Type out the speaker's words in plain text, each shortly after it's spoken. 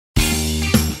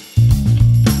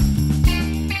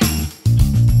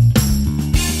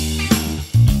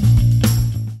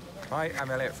Hi,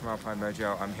 I'm Elliot from Alpine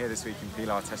Mojo. I'm here this week in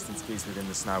Pilar testing skis within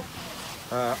the snow.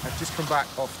 I've just come back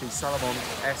off the Salomon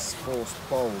S-Force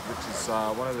Bold, which is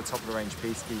one of the top of the range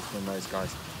piste skis from those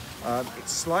guys.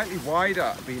 It's slightly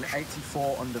wider, being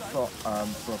 84 underfoot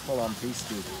for a full-on piste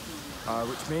ski,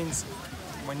 which means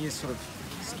when you're sort of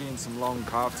skiing some long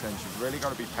carve turns, you've really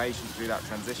got to be patient through that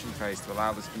transition phase to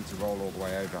allow the ski to roll all the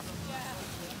way over.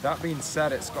 That being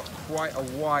said, it's got quite a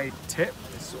wide tip,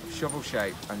 it's sort of shovel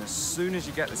shape, and as soon as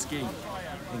you get the ski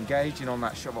engaging on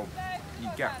that shovel, you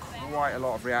get quite a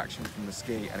lot of reaction from the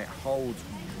ski, and it holds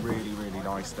really, really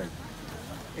nicely.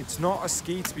 It's not a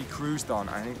ski to be cruised on.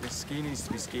 I think the ski needs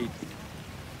to be skied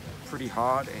pretty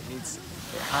hard. It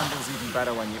handles even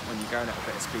better when you're going at a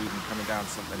bit of speed and coming down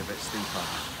something a bit steeper.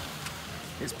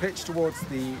 It's pitched towards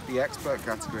the expert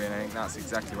category, and I think that's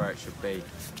exactly where it should be.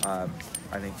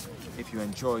 I think if you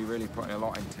enjoy really putting a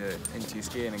lot into your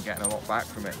skiing and getting a lot back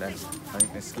from it, then I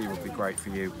think this ski would be great for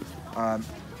you.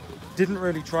 Didn't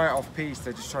really try it off piste.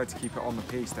 I just tried to keep it on the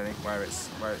piste. I think where it's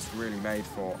really made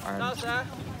for. And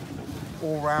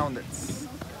all round, it's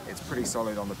pretty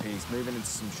solid on the piste. Moving into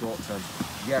some short turns,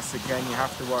 yes, again you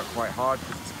have to work quite hard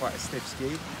because it's quite a stiff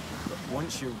ski. But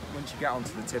once you get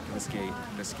onto the tip of the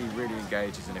ski really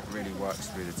engages and it really works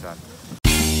through the turn.